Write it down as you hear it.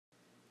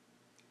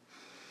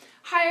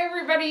Hi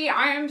everybody,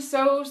 I am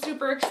so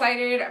super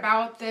excited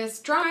about this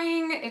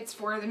drawing. It's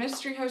for the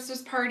Mystery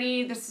Hostess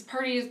party. This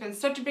party has been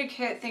such a big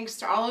hit thanks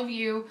to all of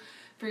you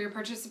for your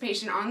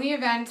participation on the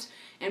event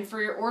and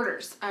for your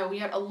orders. We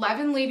had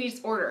 11 ladies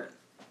order,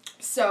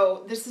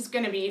 so this is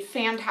going to be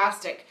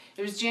fantastic.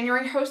 It was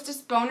January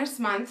Hostess bonus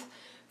month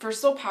for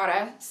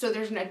Silpada, so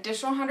there's an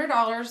additional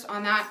 $100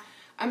 on that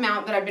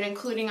amount that I've been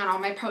including on all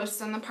my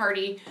posts on the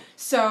party.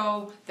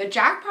 So the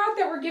jackpot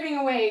that we're giving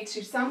away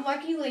to some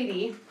lucky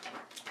lady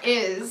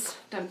is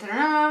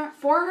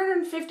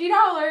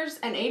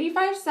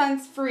 $450.85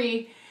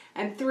 free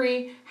and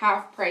 3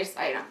 half-price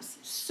items.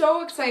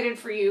 So excited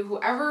for you,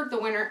 whoever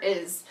the winner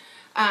is.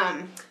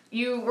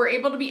 You were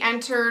able to be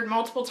entered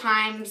multiple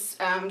times,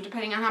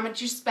 depending on how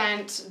much you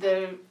spent.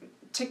 The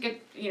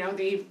ticket,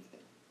 the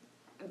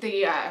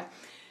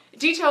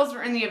details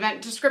are in the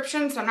event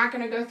description, so I'm not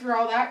going to go through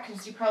all that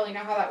because you probably know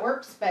how that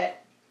works,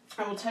 but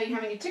I will tell you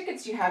how many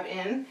tickets you have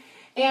in.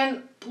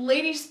 And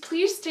ladies,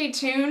 please stay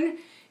tuned.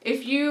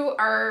 If you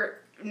are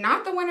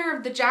not the winner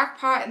of the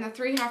jackpot and the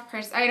 3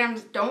 half-price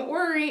items, don't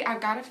worry.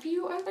 I've got a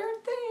few other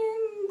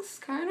things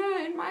kind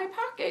of in my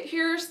pocket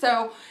here,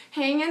 so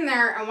hang in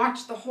there and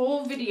watch the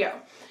whole video.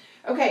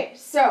 Okay,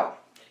 so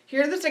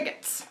here are the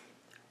tickets.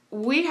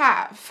 We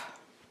have,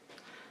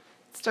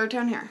 start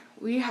down here.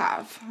 We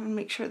have, I'm going to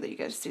make sure that you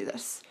guys see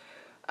this.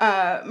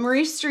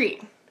 Marie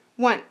Street,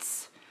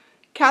 once.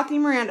 Kathy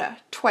Miranda,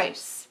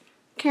 twice.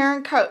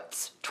 Karen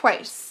Coates,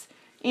 twice.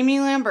 Amy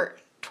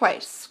Lambert,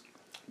 twice.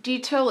 Dee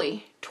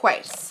Tilly,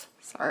 twice.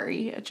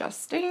 Sorry,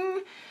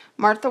 adjusting.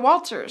 Martha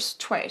Walters,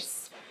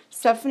 twice.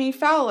 Stephanie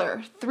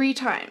Fowler, 3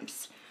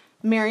 times.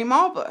 Mary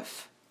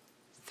Malbuff,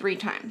 3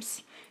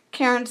 times.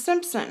 Karen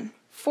Simpson,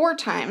 4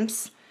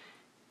 times.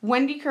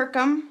 Wendy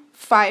Kirkham,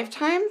 5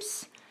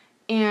 times.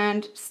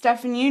 And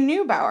Stephanie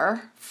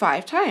Neubauer,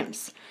 5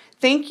 times.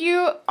 Thank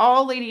you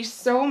all ladies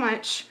so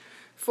much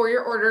for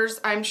your orders.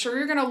 I'm sure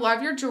you're going to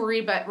love your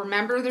jewelry, but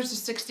remember there's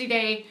a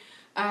 60-day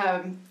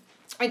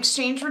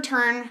exchange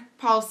return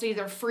policy.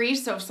 They're free,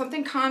 so if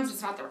something comes,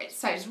 it's not the right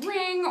size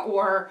ring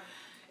or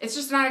it's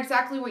just not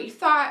exactly what you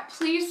thought,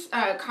 please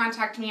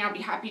contact me. I'll be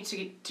happy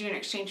to do an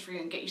exchange for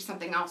you and get you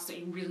something else that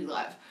you really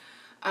love.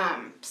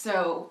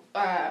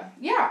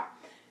 Yeah.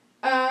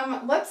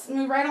 Let's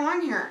move right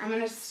along here. I'm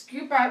going to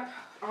scoop up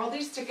all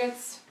these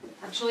tickets.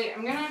 Actually,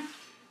 I'm going to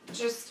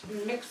just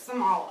mix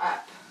them all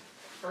up,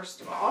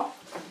 first of all.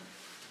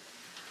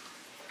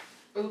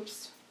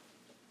 Oops.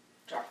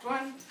 Dropped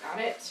one. Got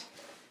it.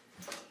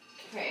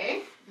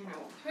 Okay. And I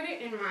will put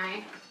it in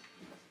my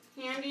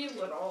handy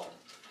little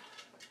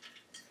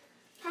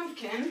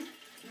pumpkin.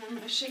 And I'm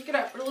going to shake it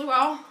up really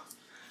well.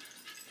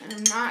 And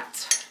I'm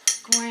not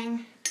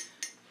going to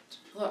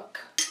look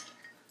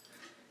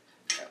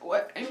at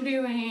what I'm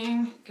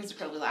doing. Kids are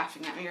probably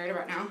laughing at me right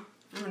about now.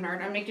 I'm a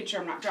nerd. I'm making sure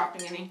I'm not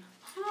dropping any.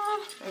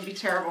 That would be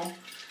terrible.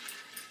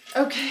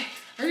 Okay.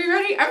 Are you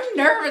ready? I'm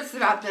nervous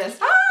about this.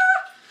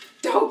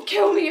 Don't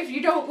kill me if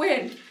you don't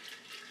win.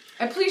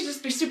 And please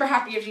just be super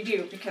happy if you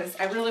do, because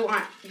I really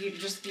want you to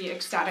just be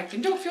ecstatic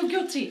and don't feel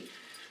guilty.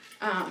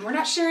 We're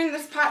not sharing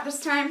this pot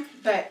this time,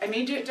 but I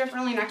may do it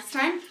differently next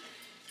time.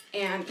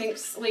 And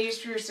thanks, ladies,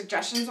 for your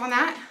suggestions on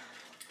that.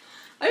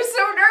 I'm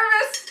so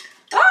nervous.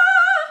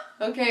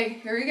 Okay,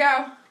 here we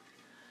go.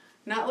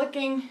 Not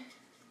looking.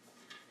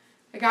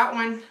 I got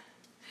one.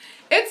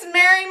 It's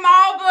Mary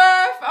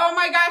Malbuff. Oh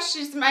my gosh,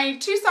 she's my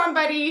Tucson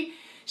buddy.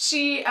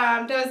 She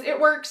does It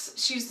Works.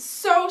 She's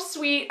so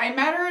sweet. I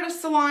met her at a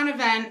salon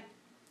event.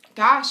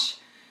 Gosh, I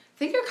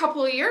think a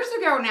couple of years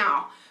ago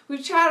now.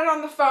 We've chatted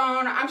on the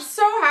phone. I'm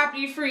so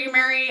happy for you,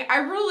 Mary. I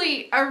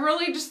really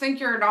just think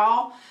you're a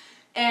doll.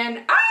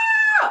 And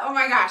oh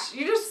my gosh,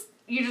 you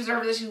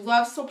deserve this. You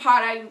love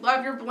Silpada. You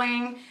love your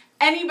bling.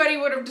 Anybody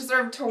would have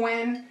deserved to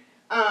win.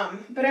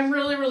 But I'm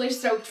really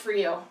stoked for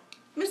you,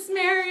 Miss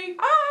Mary.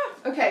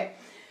 Okay.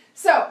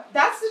 So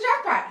that's the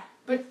jackpot.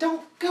 But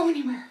don't go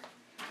anywhere.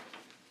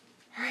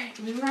 All right,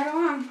 moving right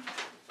along.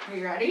 Are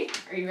you ready?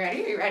 Are you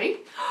ready? Are you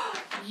ready?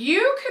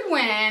 You could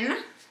win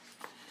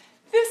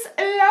this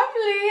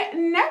lovely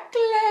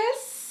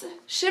necklace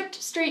shipped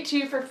straight to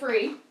you for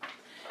free.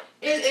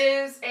 It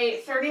is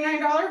a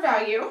 $39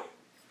 value.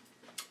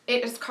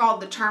 It is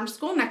called the Charm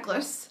School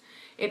necklace.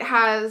 It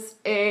has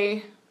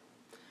a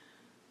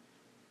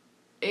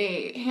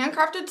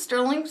handcrafted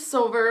sterling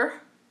silver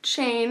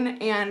chain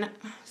and,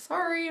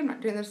 sorry, I'm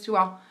not doing this too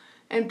well,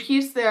 and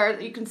piece there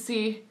that you can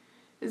see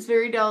is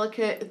very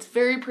delicate. It's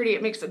very pretty.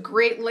 It makes a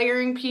great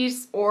layering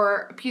piece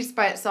or a piece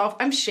by itself.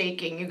 I'm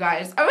shaking, you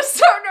guys. I was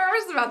so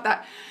nervous about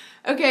that.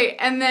 Okay,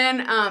 and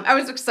then I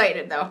was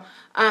excited though.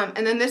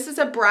 And then this is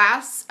a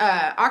brass,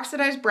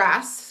 oxidized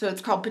brass, so it's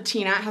called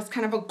patina. It has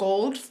kind of a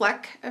gold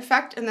fleck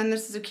effect, and then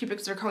this is a cubic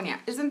zirconia.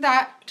 Isn't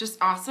that just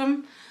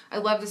awesome? I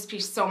love this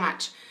piece so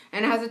much.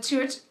 And it has a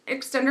 2-inch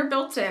extender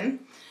built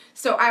in.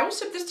 So I will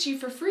ship this to you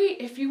for free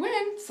if you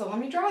win. So let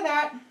me draw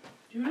that.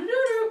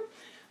 Doo-doo-doo-doo.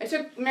 I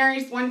took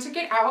Mary's one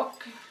ticket out.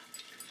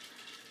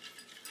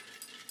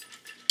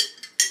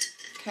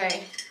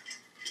 Okay.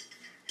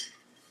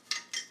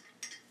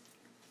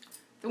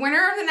 The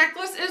winner of the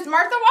necklace is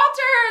Martha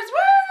Walters.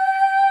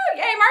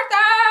 Woo! Yay,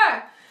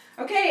 Martha!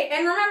 Okay,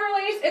 and remember,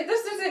 ladies, if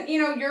this isn't,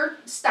 you know, your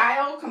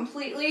style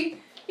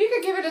completely, you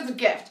could give it as a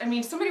gift. I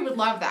mean, somebody would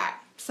love that.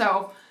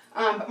 So,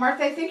 but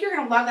Martha, I think you're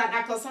going to love that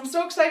necklace. I'm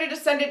so excited to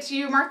send it to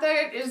you.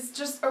 Martha is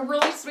just a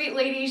really sweet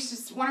lady.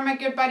 She's one of my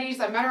good buddies.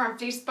 I met her on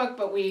Facebook,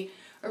 but we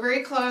are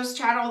very close,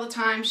 chat all the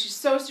time. She's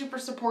so super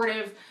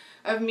supportive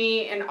of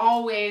me in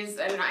all ways,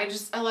 and I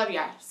love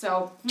ya.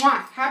 So,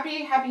 mwah,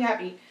 happy, happy,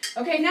 happy.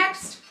 Okay,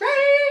 next,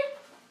 ready?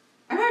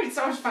 I'm having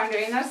so much fun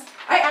doing this.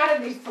 I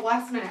added these at the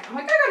last minute. I'm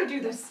like, I gotta do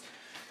this.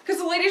 Because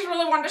the ladies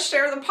really wanted to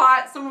share the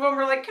pot. Some of them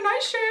were like, can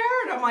I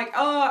share? And I'm like,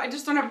 oh, I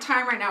just don't have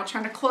time right now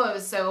trying to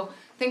close. So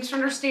thanks for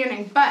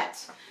understanding.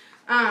 But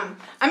I'm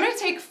going to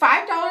take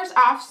 $5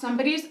 off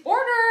somebody's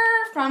order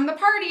from the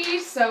party.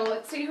 So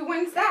let's see who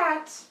wins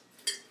that.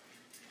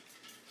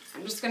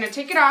 I'm just going to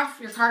take it off.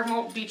 Your card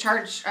won't be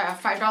charged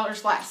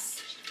 $5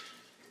 less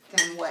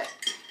than what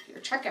your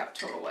checkout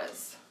total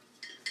was.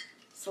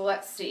 So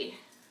let's see.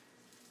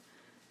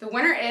 The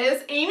winner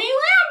is Amy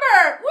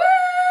Lambert. Woo!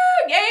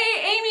 Yay,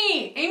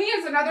 Amy! Amy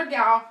is another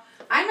gal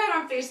I met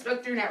on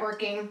Facebook through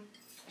networking.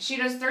 She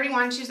does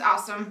 31. She's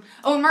awesome.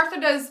 Oh, and Martha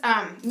does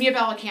Mia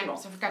Bella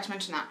candles. I forgot to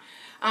mention that.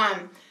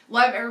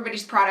 Love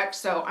everybody's products,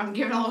 so I'm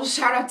giving a little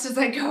shout outs as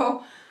I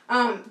go.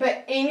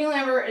 But Amy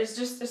Lambert is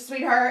just a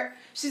sweetheart.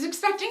 She's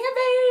expecting a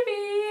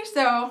baby.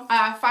 So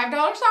 $5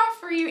 off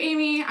for you,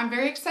 Amy. I'm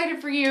very excited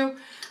for you.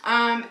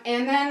 And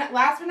then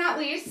last but not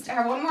least, I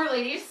have one more,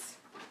 ladies.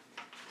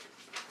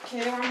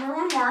 Okay,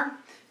 one more.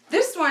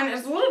 This one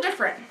is a little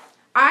different.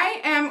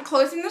 I am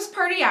closing this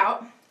party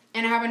out,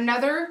 and I have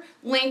another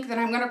link that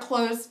I'm going to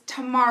close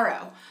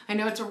tomorrow. I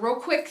know it's a real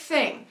quick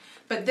thing,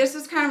 but this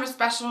is kind of a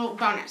special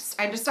bonus.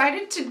 I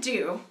decided to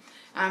do,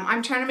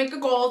 I'm trying to make a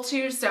goal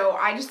too, so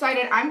I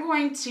decided I'm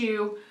going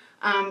to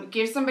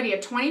give somebody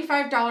a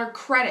 $25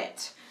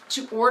 credit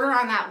to order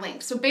on that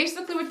link. So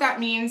basically what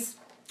that means,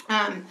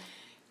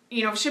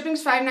 you know,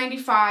 shipping's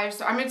 $5.95,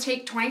 so I'm going to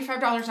take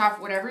 $25 off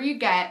whatever you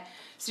get.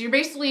 So you're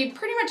basically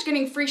pretty much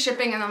getting free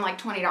shipping and then like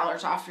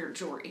 $20 off your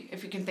jewelry,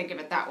 if you can think of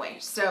it that way.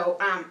 So,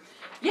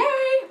 yay!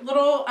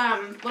 Little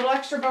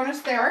extra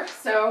bonus there.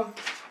 So,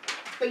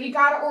 but you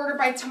gotta order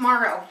by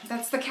tomorrow.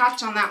 That's the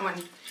catch on that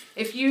one.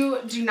 If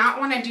you do not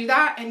want to do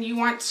that and you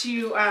want to,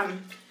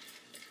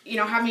 you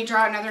know, have me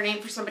draw another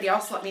name for somebody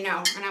else, let me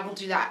know and I will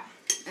do that.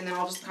 And then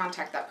I'll just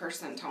contact that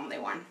person and tell them they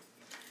won.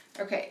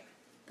 Okay,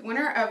 the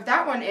winner of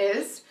that one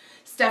is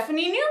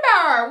Stephanie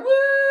Neubauer.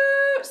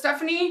 Woo!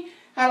 Stephanie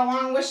had a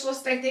long wish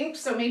list, I think,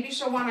 so maybe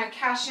she'll want to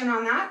cash in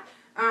on that.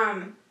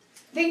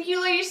 Thank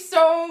you, ladies,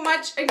 so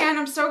much. Again,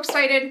 I'm so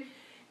excited.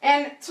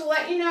 And to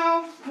let you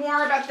know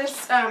more about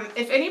this,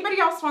 if anybody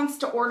else wants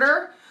to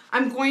order,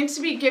 I'm going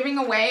to be giving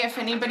away, if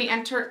anybody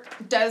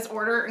does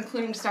order,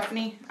 including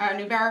Stephanie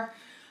Neubauer,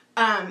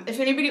 if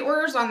anybody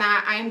orders on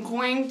that, I am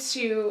going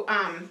to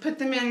put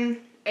them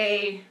in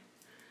a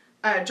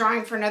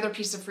drawing for another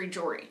piece of free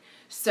jewelry.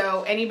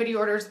 So anybody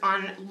orders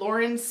on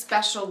Lauren's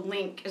special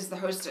link is the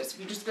hostess.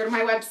 If you just go to my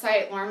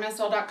website,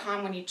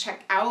 laurenmansell.com, when you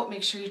check out,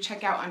 make sure you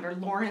check out under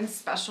Lauren's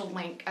special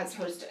link as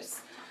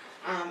hostess.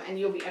 And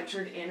you'll be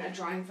entered in a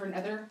drawing for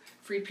another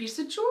free piece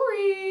of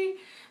jewelry.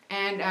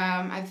 And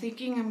I'm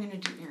thinking I'm going to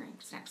do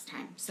earrings next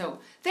time. So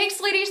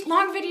thanks, ladies.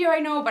 Long video, I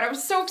know, but I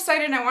was so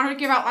excited and I wanted to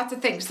give out lots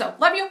of things. So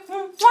love you.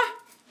 Mwah.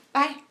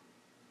 Bye.